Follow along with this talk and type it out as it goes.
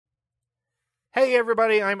Hey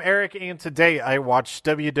everybody, I'm Eric, and today I watched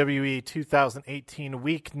WWE 2018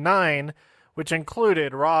 Week 9, which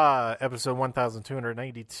included Raw episode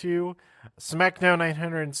 1292, SmackDown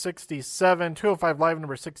 967, 205 Live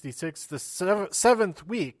number 66, the seventh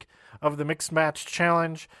week of the Mixed Match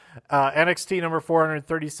Challenge, NXT number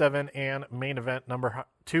 437, and main event number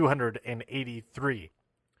 283.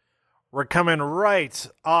 We're coming right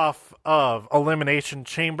off of Elimination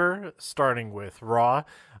Chamber, starting with Raw.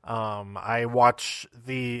 I watched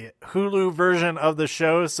the Hulu version of the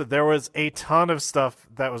show, so there was a ton of stuff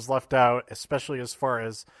that was left out, especially as far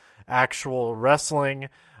as actual wrestling.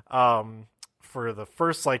 For the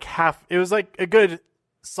first half, it was like a good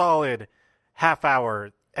solid half hour,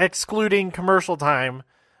 excluding commercial time,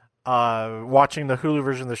 watching the Hulu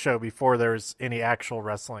version of the show before there was any actual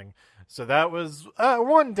wrestling. So that was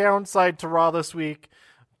one downside to Raw this week.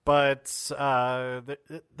 But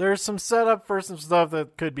there's some setup for some stuff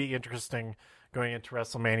that could be interesting going into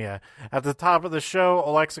WrestleMania. At the top of the show,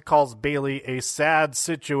 Alexa calls Bayley a sad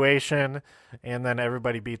situation, and then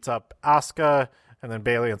everybody beats up Asuka, and then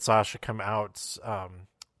Bayley and Sasha come out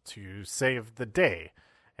to save the day.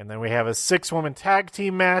 And then we have a 6-woman tag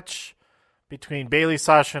team match between Bayley,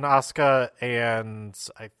 Sasha, and Asuka, and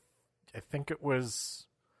I think it was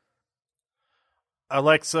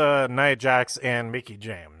Alexa, Nia Jax, and Mickie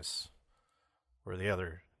James were the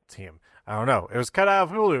other team. I don't know. It was cut out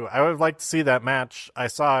of Hulu. I would like to see that match. I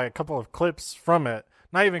saw a couple of clips from it.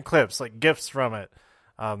 Not even clips, like GIFs from it.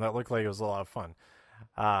 That looked like it was a lot of fun.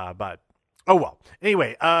 But, oh well.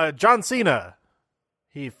 Anyway, John Cena.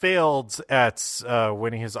 He failed at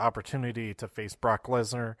winning his opportunity to face Brock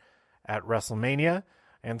Lesnar at WrestleMania.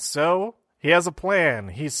 And so, he has a plan.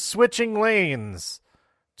 He's switching lanes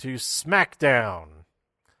to SmackDown.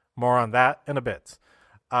 More on that in a bit.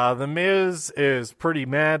 The Miz is pretty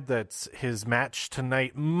mad that his match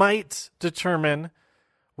tonight might determine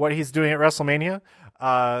what he's doing at WrestleMania.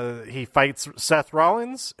 He fights Seth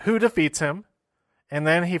Rollins, who defeats him. And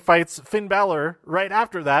then he fights Finn Balor right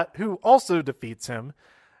after that, who also defeats him.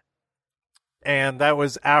 And that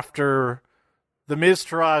was after the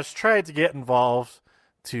Miztourage tried to get involved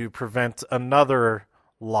to prevent another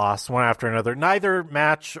loss, one after another. Neither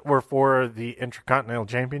match were for the Intercontinental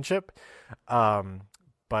Championship, but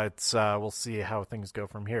we'll see how things go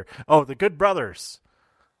from here. Oh, the Good Brothers,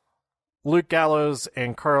 Luke Gallows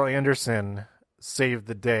and Carl Anderson, saved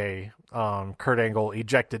the day. Kurt Angle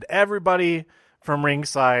ejected everybody from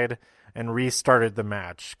ringside and restarted the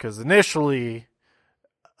match, because initially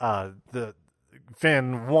the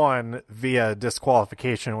Finn won via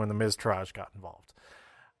disqualification when the Miztourage got involved.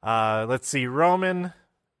 Let's see, Roman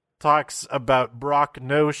talks about Brock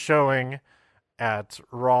no-showing at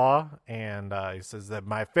Raw, and he says that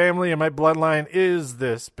my family and my bloodline is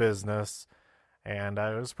this business, and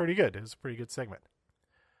it was pretty good. It was a pretty good segment.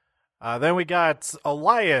 Then we got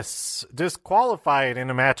Elias disqualified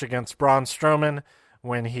in a match against Braun Strowman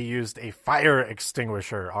when he used a fire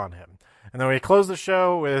extinguisher on him. And then we close the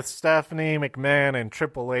show with Stephanie McMahon and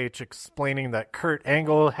Triple H explaining that Kurt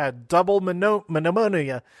Angle had double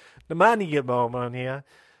pneumonia, double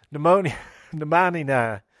pneumonia. I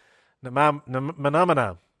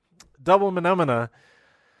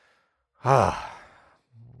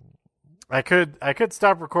could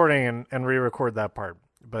stop recording and re-record that part,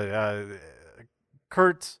 but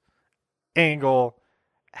Kurt Angle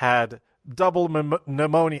had double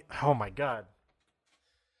pneumonia. Oh my god,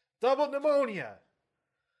 double pneumonia.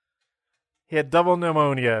 He had double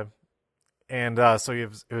pneumonia. And so he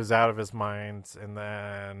was out of his mind. And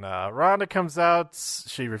then Ronda comes out.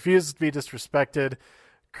 She refuses to be disrespected.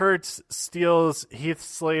 Kurt steals Heath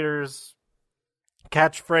Slater's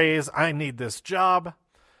catchphrase, "I need this job."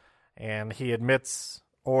 And he admits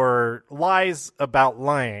or lies about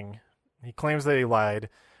lying. He claims that he lied.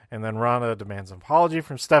 And then Ronda demands an apology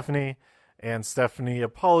from Stephanie. And Stephanie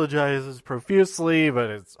apologizes profusely, but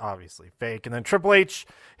it's obviously fake. And then Triple H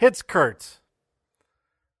hits Kurt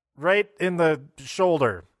right in the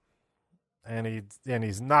shoulder, and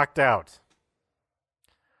he's knocked out.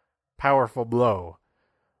 Powerful blow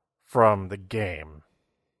from the game.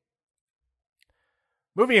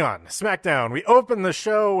 Moving on, SmackDown. We open the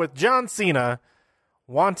show with John Cena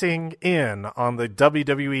wanting in on the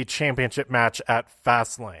WWE Championship match at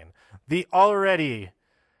Fastlane. The already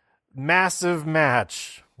massive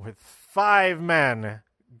match with 5 men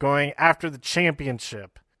going after the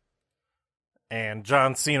championship. And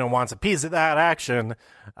John Cena wants a piece of that action.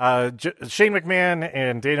 Shane McMahon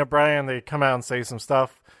and Daniel Bryan, they come out and say some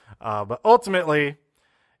stuff. But ultimately,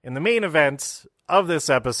 in the main event of this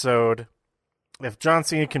episode, if John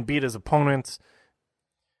Cena can beat his opponent,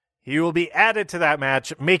 he will be added to that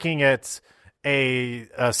match, making it a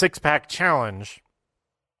six-pack challenge,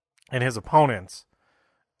 and his opponent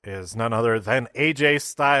is none other than AJ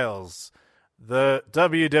Styles, the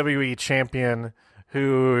WWE champion,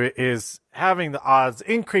 who is having the odds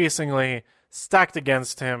increasingly stacked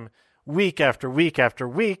against him week after week after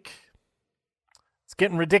week. It's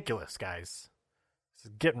getting ridiculous, guys. It's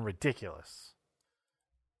getting ridiculous.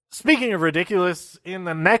 Speaking of ridiculous, in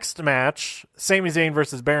the next match, Sami Zayn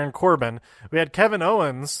versus Baron Corbin, we had Kevin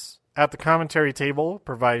Owens at the commentary table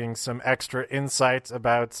providing some extra insight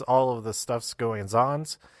about all of the stuff's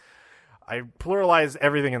goings-ons. I pluralized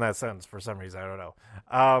everything in that sentence for some reason. I don't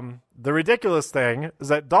know. The ridiculous thing is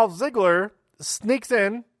that Dolph Ziggler sneaks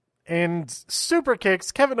in and super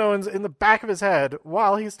kicks Kevin Owens in the back of his head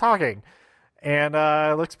while he's talking. And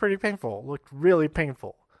it looks pretty painful. Looked really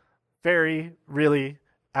painful. Very, really,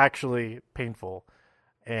 actually painful.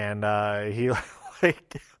 And he,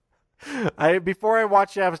 like... before I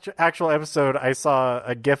watched the actual episode, I saw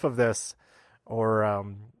a GIF of this, or a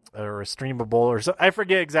streamable, or so. I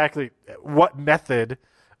forget exactly what method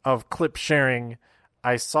of clip sharing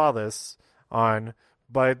I saw this on,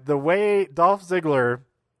 but the way Dolph Ziggler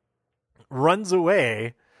runs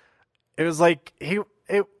away, it was like it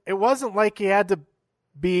wasn't like he had to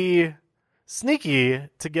be sneaky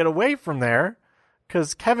to get away from there,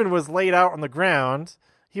 because Kevin was laid out on the ground.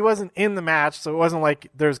 He wasn't in the match, so it wasn't like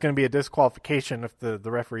there's going to be a disqualification if the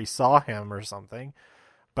referee saw him or something.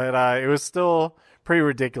 But it was still pretty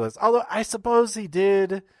ridiculous. Although I suppose he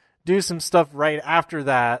did do some stuff right after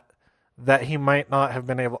that he might not have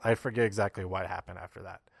been able... I forget exactly what happened after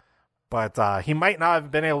that. But he might not have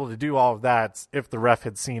been able to do all of that if the ref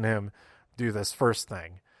had seen him do this first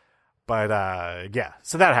thing. But yeah,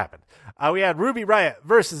 so that happened. We had Ruby Riott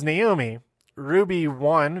versus Naomi. Ruby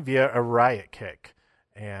won via a Riott kick.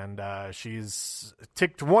 And she's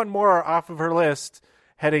ticked one more off of her list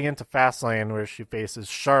heading into Fastlane, where she faces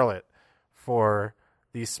Charlotte for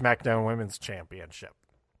the SmackDown Women's Championship.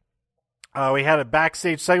 We had a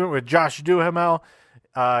backstage segment with Josh Duhamel.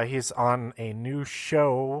 He's on a new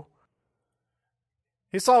show.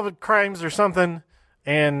 He's solving crimes or something.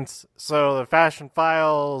 And so the Fashion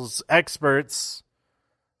Files experts,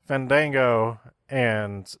 Fandango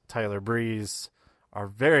and Tyler Breeze, are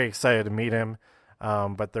very excited to meet him.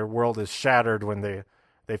 But their world is shattered when they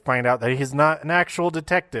find out that he's not an actual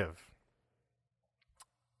detective.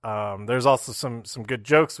 There's also some good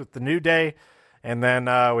jokes with the New Day. And then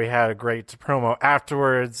we had a great promo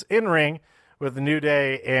afterwards in ring with the New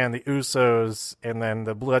Day and the Usos. And then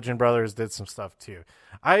the Bludgeon Brothers did some stuff too.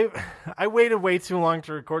 I waited way too long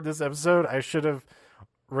to record this episode. I should have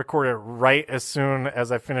recorded right as soon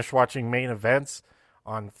as I finished watching main events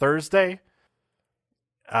on Thursday.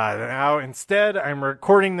 Now, instead, I'm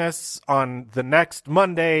recording this on the next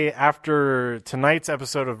Monday after tonight's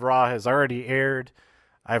episode of Raw has already aired.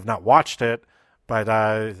 I have not watched it, but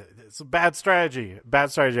it's a bad strategy.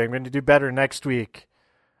 Bad strategy. I'm going to do better next week,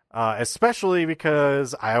 especially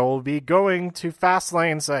because I will be going to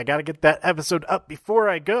Fastlane, so I got to get that episode up before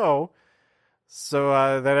I go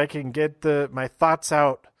so that I can get my thoughts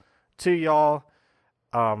out to y'all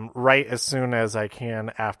right as soon as I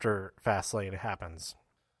can after Fastlane happens.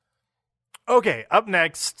 Okay, up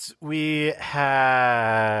next, we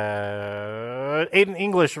had Aiden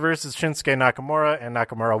English versus Shinsuke Nakamura, and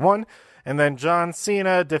Nakamura won. And then John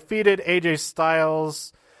Cena defeated AJ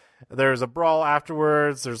Styles. There's a brawl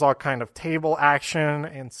afterwards. There's all kind of table action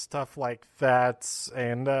and stuff like that.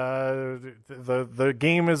 And the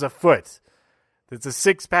game is afoot. It's a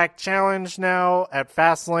 6-pack challenge now at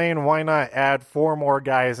Fastlane. Why not add 4 more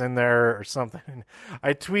guys in there or something?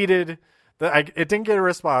 I tweeted... it didn't get a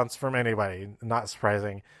response from anybody, not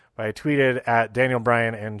surprising, but I tweeted at Daniel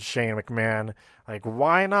Bryan and Shane McMahon, like,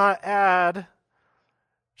 why not add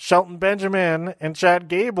Shelton Benjamin and Chad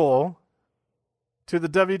Gable to the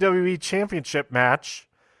WWE Championship match?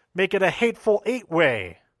 Make it a hateful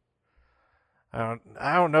 8-way. I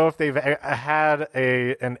don't know if they've had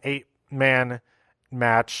an 8-man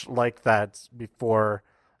match like that before,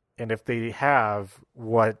 and if they have,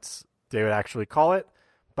 what they would actually call it.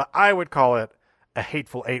 But I would call it a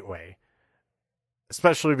hateful 8-way,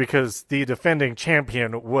 especially because the defending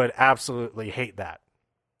champion would absolutely hate that.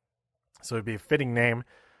 So it'd be a fitting name.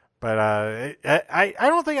 But I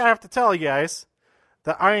don't think I have to tell you guys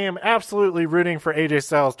that I am absolutely rooting for AJ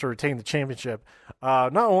Styles to retain the championship.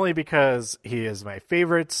 Not only because he is my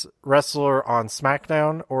favorite wrestler on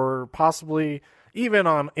SmackDown, or possibly even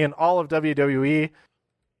in all of WWE,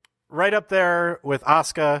 right up there with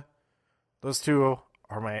Asuka. Those two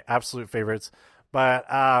are my absolute favorites, but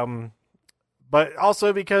but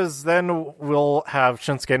also because then we'll have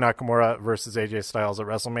Shinsuke Nakamura versus AJ Styles at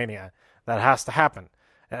WrestleMania. That has to happen.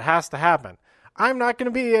 It has to happen. I'm not going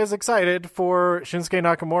to be as excited for Shinsuke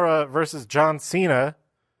Nakamura versus John Cena.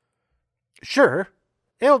 Sure,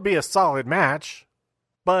 it'll be a solid match,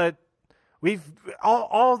 but we've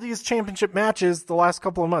all these championship matches the last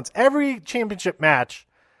couple of months. Every championship match,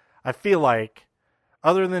 I feel like,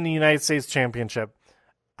 other than the United States Championship,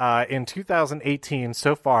 in 2018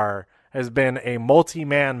 so far has been a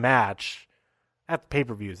multi-man match at the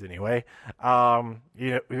pay-per-views anyway.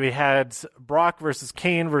 We had Brock versus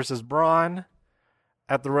Kane versus Braun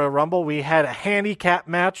at the Royal Rumble. We had a handicap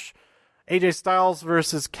match, AJ Styles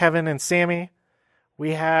versus Kevin and Sammy.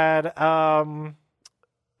 We had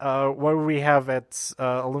what do we have at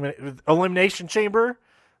Elimination Chamber?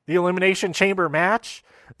 The Elimination Chamber match.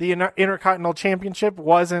 The Intercontinental Championship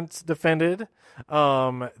wasn't defended.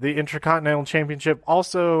 The Intercontinental Championship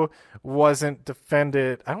also wasn't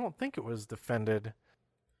defended. I don't think it was defended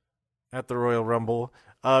at the Royal Rumble.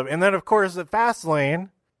 And then, of course, at Fastlane,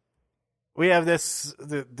 we have this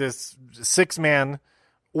 6-man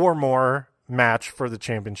or more match for the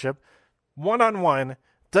championship. One-on-one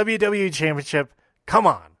WWE Championship. Come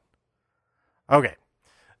on. Okay.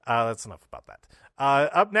 That's enough about that.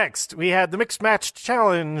 Up next, we had the Mixed Match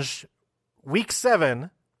Challenge Week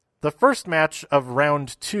 7, the first match of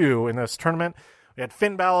Round 2 in this tournament. We had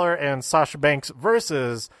Finn Balor and Sasha Banks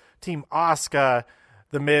versus Team Asuka,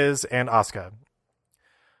 The Miz, and Asuka.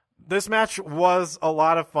 This match was a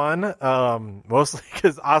lot of fun, mostly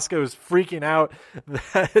because Asuka was freaking out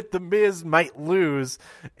that The Miz might lose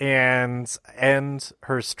and end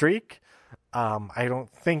her streak. I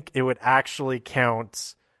don't think it would actually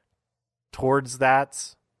count towards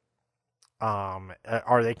that.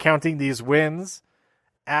 Are they counting these wins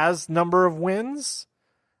as number of wins?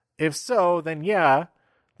 If so, then yeah,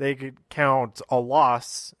 they could count a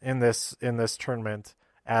loss in this tournament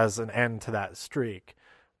as an end to that streak.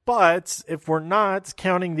 But if we're not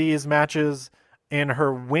counting these matches in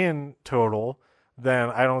her win total, then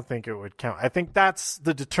I don't think it would count. I think that's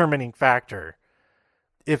the determining factor.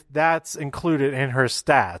 If that's included in her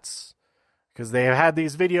stats, because they have had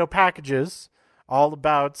these video packages all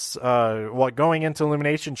about going into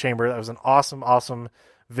Elimination Chamber. That was an awesome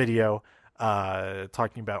video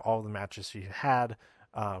talking about all the matches she had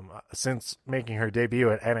since making her debut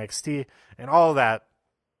at NXT and all of that.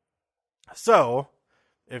 So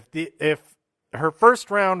if her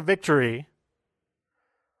first round victory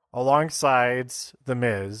alongside The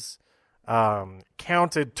Miz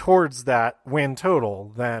counted towards that win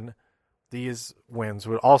total, then these wins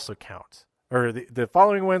would also count. Or the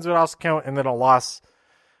following wins would also count, and then a loss.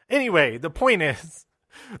 Anyway, the point is,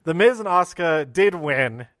 The Miz and Asuka did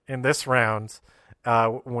win in this round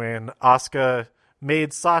when Asuka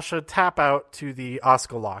made Sasha tap out to the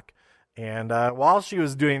Asuka lock. And while she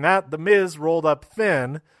was doing that, The Miz rolled up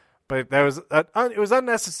Finn, but that was it was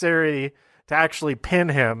unnecessary to actually pin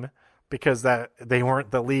him because that they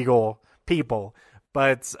weren't the legal people.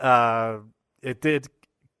 But it did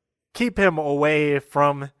keep him away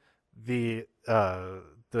from the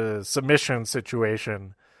submission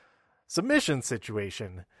situation. Submission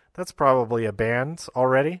situation. That's probably a band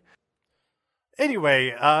already.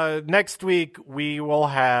 Anyway, next week we will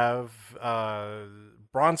have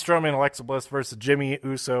Braun Strowman, Alexa Bliss versus Jimmy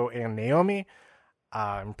Uso and Naomi.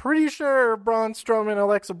 I'm pretty sure Braun Strowman and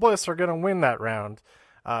Alexa Bliss are going to win that round.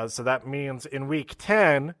 So that means in week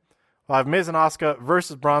 10, we'll have Miz and Asuka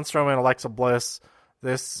versus Braun Strowman and Alexa Bliss.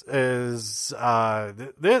 This is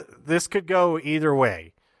this could go either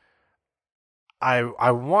way.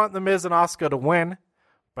 I want the Miz and Asuka to win,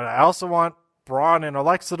 but I also want Braun and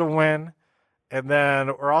Alexa to win. And then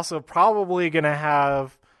we're also probably going to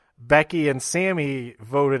have Becky and Sammy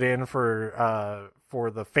voted in for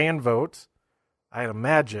the fan vote. I'd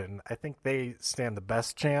imagine. I think they stand the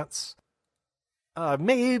best chance.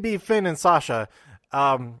 Maybe Finn and Sasha.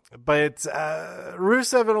 But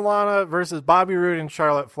Rusev and Lana versus Bobby Roode and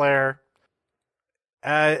Charlotte Flair.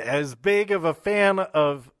 As big of a fan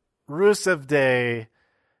of Rusev Day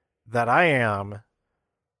that I am,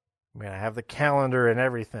 I have the calendar and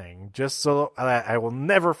everything, just so I will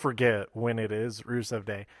never forget when it is Rusev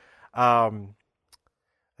Day. I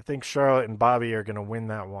think Charlotte and Bobby are going to win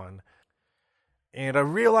that one. And I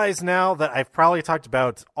realize now that I've probably talked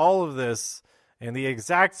about all of this in the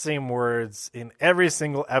exact same words in every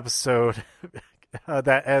single episode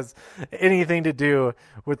that has anything to do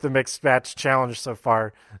with the Mixed Match Challenge so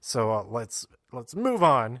far. So let's move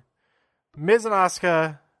on. Miz and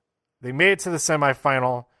Asuka, they made it to the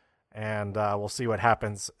semifinal, and we'll see what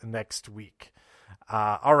happens next week.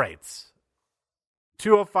 All right.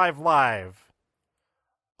 205 Live.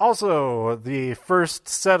 Also, the first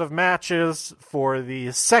set of matches for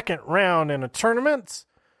the second round in a tournament,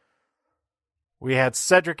 we had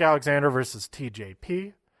Cedric Alexander versus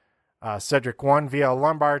TJP. Cedric won via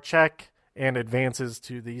lumbar check and advances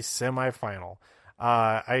to the semifinal.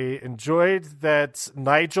 I enjoyed that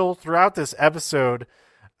Nigel, throughout this episode,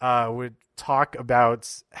 would talk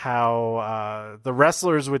about how the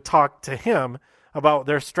wrestlers would talk to him about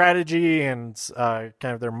their strategy and kind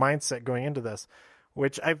of their mindset going into this,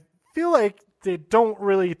 which I feel like they don't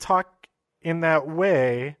really talk in that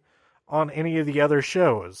way on any of the other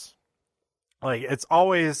shows. Like, it's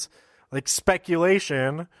always like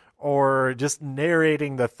speculation or just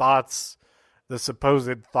narrating the thoughts, the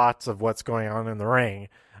supposed thoughts of what's going on in the ring,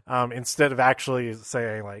 instead of actually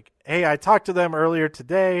saying like, hey, I talked to them earlier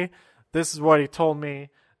today. This is what he told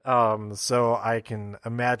me. So I can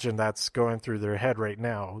imagine that's going through their head right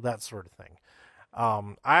now, that sort of thing.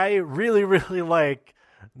 I really, really like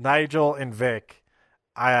Nigel and Vic.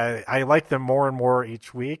 I like them more and more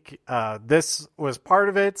each week. This was part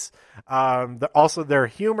of it. Also, their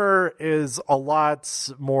humor is a lot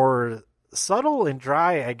more subtle and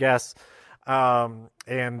dry, I guess. And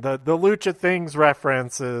the Lucha Things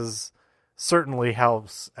references certainly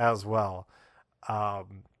helps as well.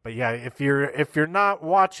 But yeah, if you're not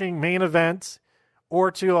watching Main Event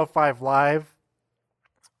or 205 Live,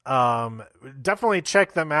 definitely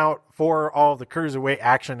check them out for all the cruiserweight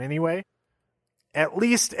action anyway. At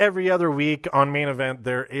least every other week on Main Event,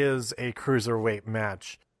 there is a cruiserweight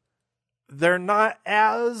match. They're not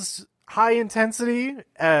as high intensity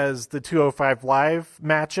as the 205 Live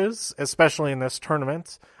matches, especially in this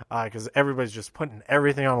tournament, because everybody's just putting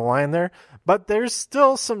everything on the line there. But there's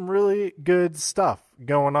still some really good stuff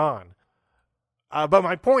going on. But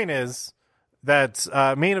my point is that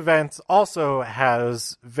Main Event also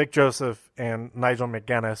has Vic Joseph and Nigel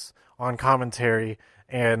McGuinness on commentary,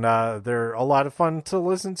 and they're a lot of fun to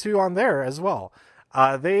listen to on there as well.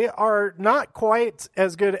 They are not quite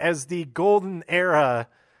as good as the golden era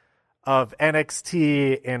of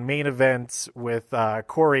NXT and Main Event with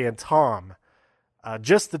Corey and Tom.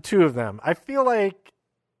 Just the two of them. I feel like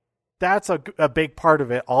that's a big part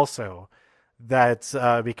of it also.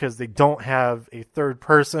 That because they don't have a third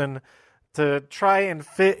person to try and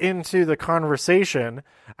fit into the conversation.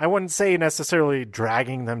 I wouldn't say necessarily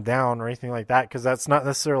dragging them down or anything like that, because that's not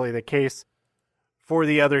necessarily the case for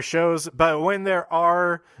the other shows. But when there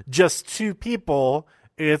are just two people,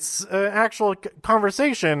 it's an actual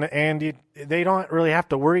conversation, and they don't really have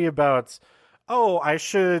to worry about, oh, I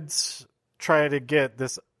should try to get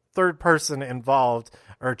this third person involved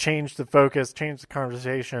or change the focus, change the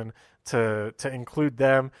conversation to include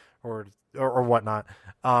them or whatnot.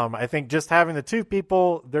 I think just having the two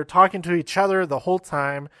people, they're talking to each other the whole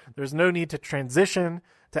time. There's no need to transition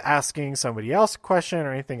to asking somebody else a question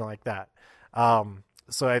or anything like that.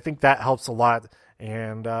 So I think that helps a lot.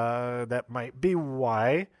 And that might be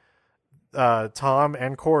why Tom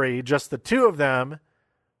and Corey, just the two of them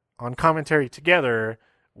on commentary together,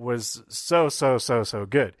 was so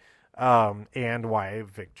good. And why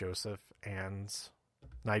Vic Joseph and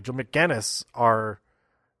Nigel McGuinness are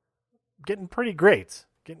getting pretty great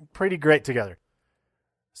together.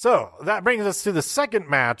 So that brings us to the second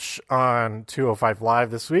match on 205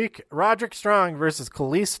 Live this week. Roderick Strong versus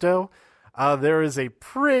Kalisto. There is a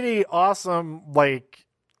pretty awesome, like,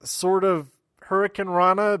 sort of Hurricane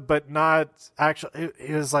Rana, but not actually.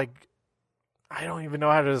 It was like, I don't even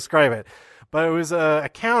know how to describe it, but it was a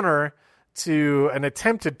counter to an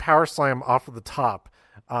attempted power slam off of the top.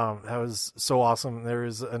 That was so awesome. There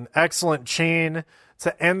was an excellent chain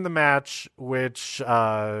to end the match, which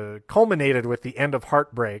culminated with the end of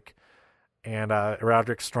Heartbreak, and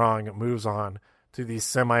Roderick Strong moves on to the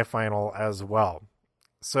semifinal as well.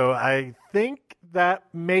 So I think that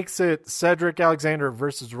makes it Cedric Alexander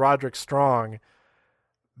versus Roderick Strong.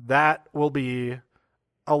 That will be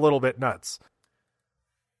a little bit nuts.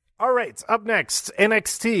 All right, up next,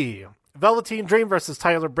 NXT. Velveteen Dream versus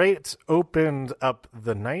Tyler Bate opened up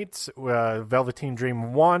the night. Velveteen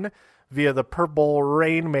Dream won via the Purple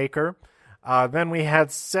Rainmaker. Then we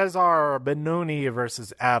had Cesar Benoni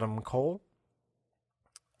versus Adam Cole.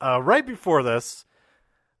 Right before this,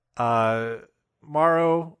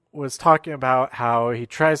 Mauro was talking about how he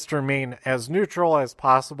tries to remain as neutral as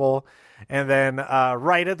possible. And then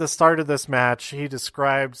right at the start of this match, he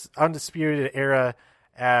describes Undisputed Era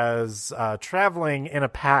as traveling in a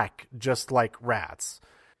pack just like rats.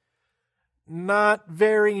 Not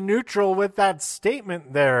very neutral with that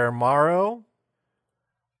statement there, Mauro.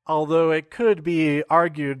 Although it could be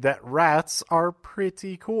argued that rats are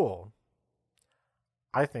pretty cool.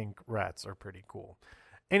 I think rats are pretty cool.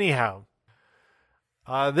 Anyhow,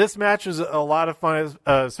 This match was a lot of fun,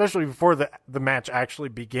 especially before the match actually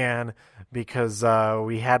began, because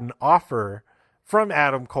we had an offer from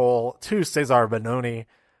Adam Cole to Cesar Bononi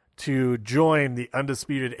to join the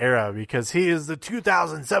Undisputed Era because he is the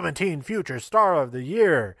 2017 Future Star of the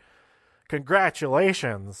Year.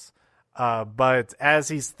 Congratulations. But as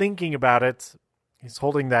he's thinking about it, he's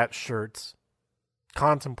holding that shirt,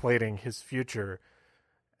 contemplating his future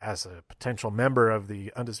as a potential member of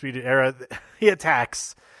the Undisputed Era. He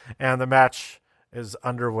attacks, and the match is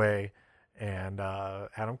underway, and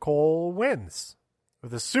Adam Cole wins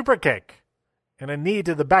with a super kick and a knee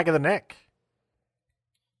to the back of the neck.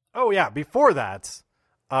 Oh, yeah, before that,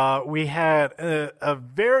 we had a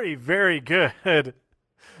very, very good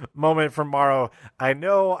moment from Morrow. I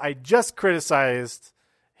know I just criticized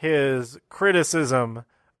his criticism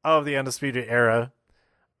of the Undisputed Era,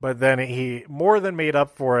 but then he more than made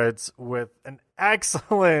up for it with an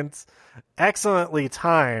excellently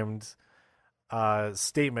timed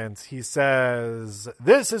statement. He says,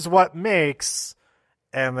 "This is what makes,"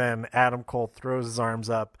 and then Adam Cole throws his arms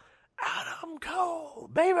up. Adam Cole,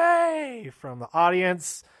 baby, from the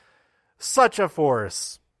audience. Such a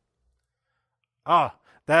force.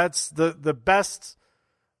 That's the best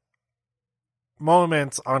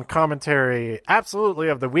moment on commentary, absolutely,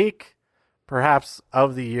 of the week, perhaps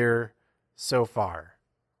of the year so far.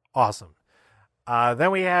 Awesome.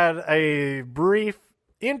 Then we had a brief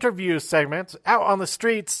interview segment out on the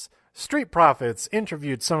streets. Street Profits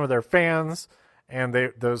interviewed some of their fans, and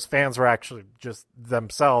those fans were actually just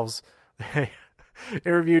themselves. They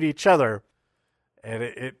interviewed each other, and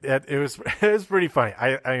it was pretty funny.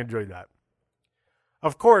 I enjoyed that.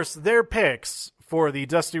 Of course, their picks for the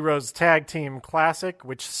Dusty Rhodes Tag Team Classic,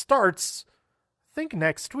 which starts, I think,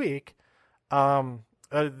 next week,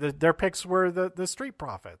 their picks were the Street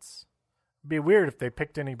Profits. It'd be weird if they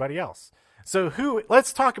picked anybody else. So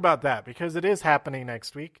let's talk about that, because it is happening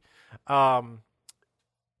next week.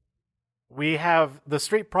 We have the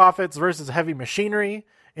Street Profits versus Heavy Machinery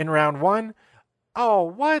in round 1. Oh,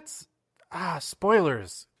 what?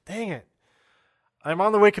 Spoilers. Dang it. I'm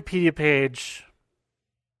on the Wikipedia page,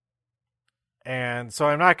 and so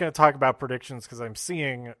I'm not going to talk about predictions because I'm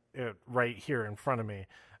seeing it right here in front of me.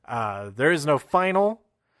 There is no final,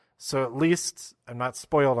 so at least I'm not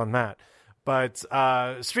spoiled on that. But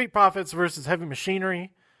Street Profits versus Heavy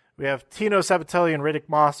Machinery. We have Tino Sabbatelli and Riddick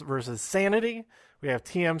Moss versus Sanity. We have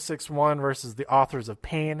TM61 versus the Authors of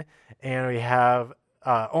Pain. And we have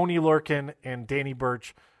Oni Lorcan and Danny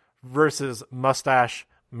Burch versus Mustache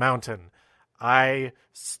Mountain. I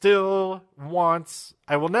will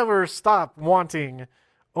never stop wanting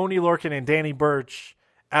Oni Lorcan and Danny Burch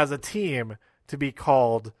as a team to be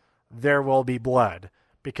called There Will Be Blood,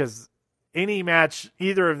 because any match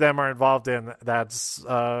either of them are involved in, that's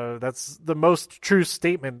the most true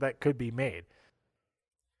statement that could be made.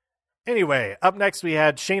 Anyway, up next we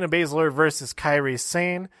had Shayna Baszler versus Kairi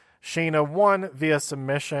Sane. Shayna won via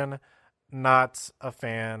submission. Not a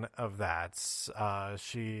fan of that.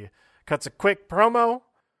 She cuts a quick promo.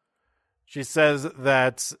 She says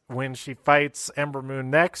that when she fights Ember Moon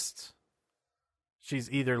next, she's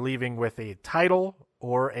either leaving with a title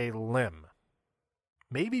or a limb.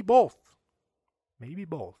 Maybe both.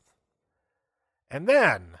 And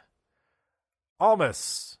then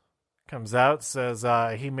Almas comes out, says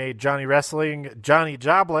he made Johnny Wrestling Johnny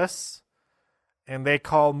Jobless, and they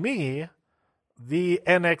call me the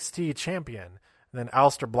NXT champion. And then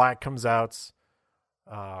Aleister Black comes out,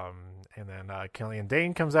 and then Killian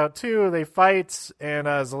Dane comes out too. They fight, and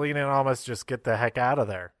Zelina and Almas just get the heck out of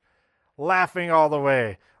there, laughing all the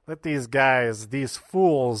way. Let these guys, these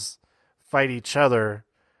fools, fight each other.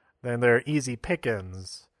 Then they're easy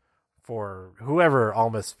pickings for whoever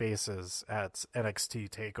Almas faces at NXT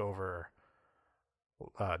TakeOver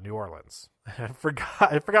New Orleans. I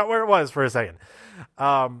forgot where it was for a second.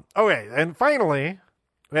 Okay, and finally,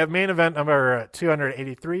 we have main event number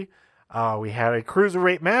 283. We had a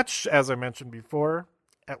cruiserweight match, as I mentioned before,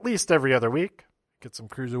 at least every other week. Get some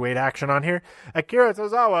cruiserweight action on here. Akira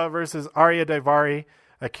Tozawa versus Arya Daivari.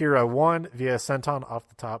 Akira won via senton off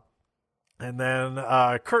the top. And then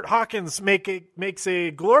Kurt Hawkins makes a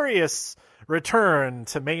glorious return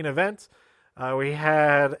to main event. We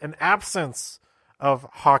had an absence of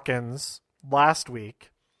Hawkins last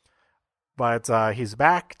week, but he's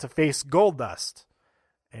back to face Goldust.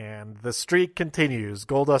 And the streak continues.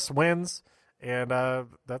 Goldust wins, and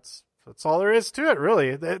that's all there is to it,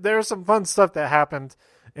 really. There's some fun stuff that happened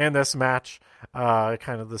in this match,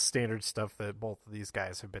 kind of the standard stuff that both of these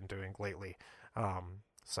guys have been doing lately.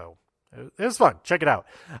 So it was fun. Check it out.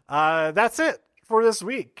 That's it for this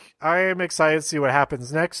week. I am excited to see what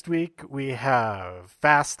happens next week. We have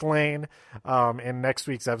Fastlane. In next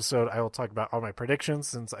week's episode, I will talk about all my predictions,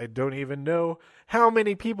 since I don't even know how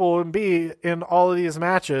many people will be in all of these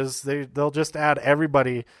matches. They'll just add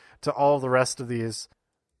everybody to all the rest of these.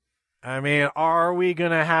 I mean, are we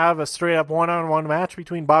going to have a straight up one-on-one match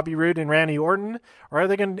between Bobby Roode and Randy Orton? Or are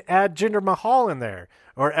they going to add Jinder Mahal in there?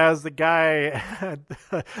 Or as the guy,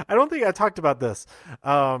 I don't think I talked about this.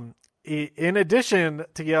 In addition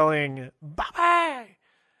to yelling, Bobby!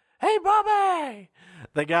 Hey, Bobby!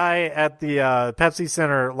 The guy at the Pepsi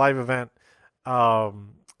Center live event,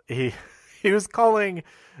 he was calling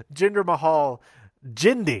Jinder Mahal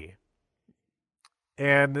Jindy.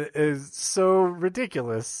 And is so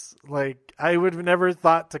ridiculous. Like, I would have never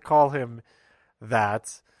thought to call him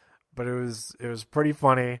that, but it was pretty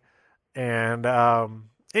funny. And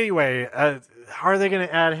anyway, are they going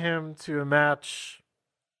to add him to a match,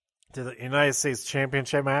 to the United States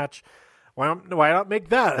Championship match? Why not make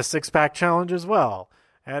that a 6-pack challenge as well?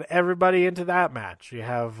 Add everybody into that match. You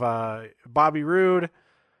have Bobby Roode,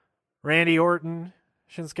 Randy Orton,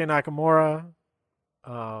 Shinsuke Nakamura,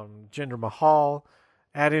 Jinder Mahal.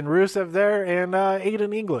 Add in Rusev there, and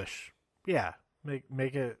Aiden English. Yeah,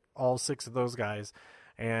 make it all 6 of those guys.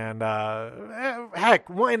 And heck,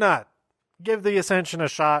 why not? Give the Ascension a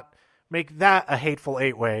shot. Make that a Hateful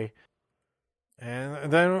 8-way.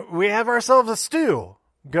 And then we have ourselves a stew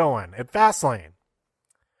going at Fastlane.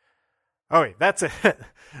 Oh, wait, that's it.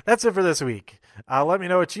 That's it for this week. Let me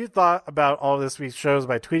know what you thought about all of this week's shows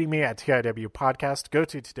by tweeting me at TIW Podcast. Go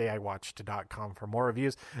to todayiwatched.com for more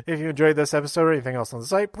reviews. If you enjoyed this episode or anything else on the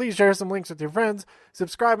site, please share some links with your friends,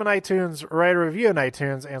 subscribe on iTunes, write a review on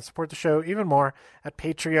iTunes, and support the show even more at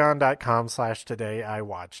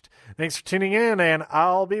patreon.com/todayiwatched. Thanks for tuning in, and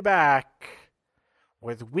I'll be back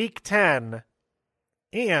with Week 10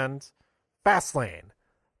 and Fastlane.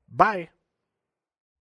 Bye.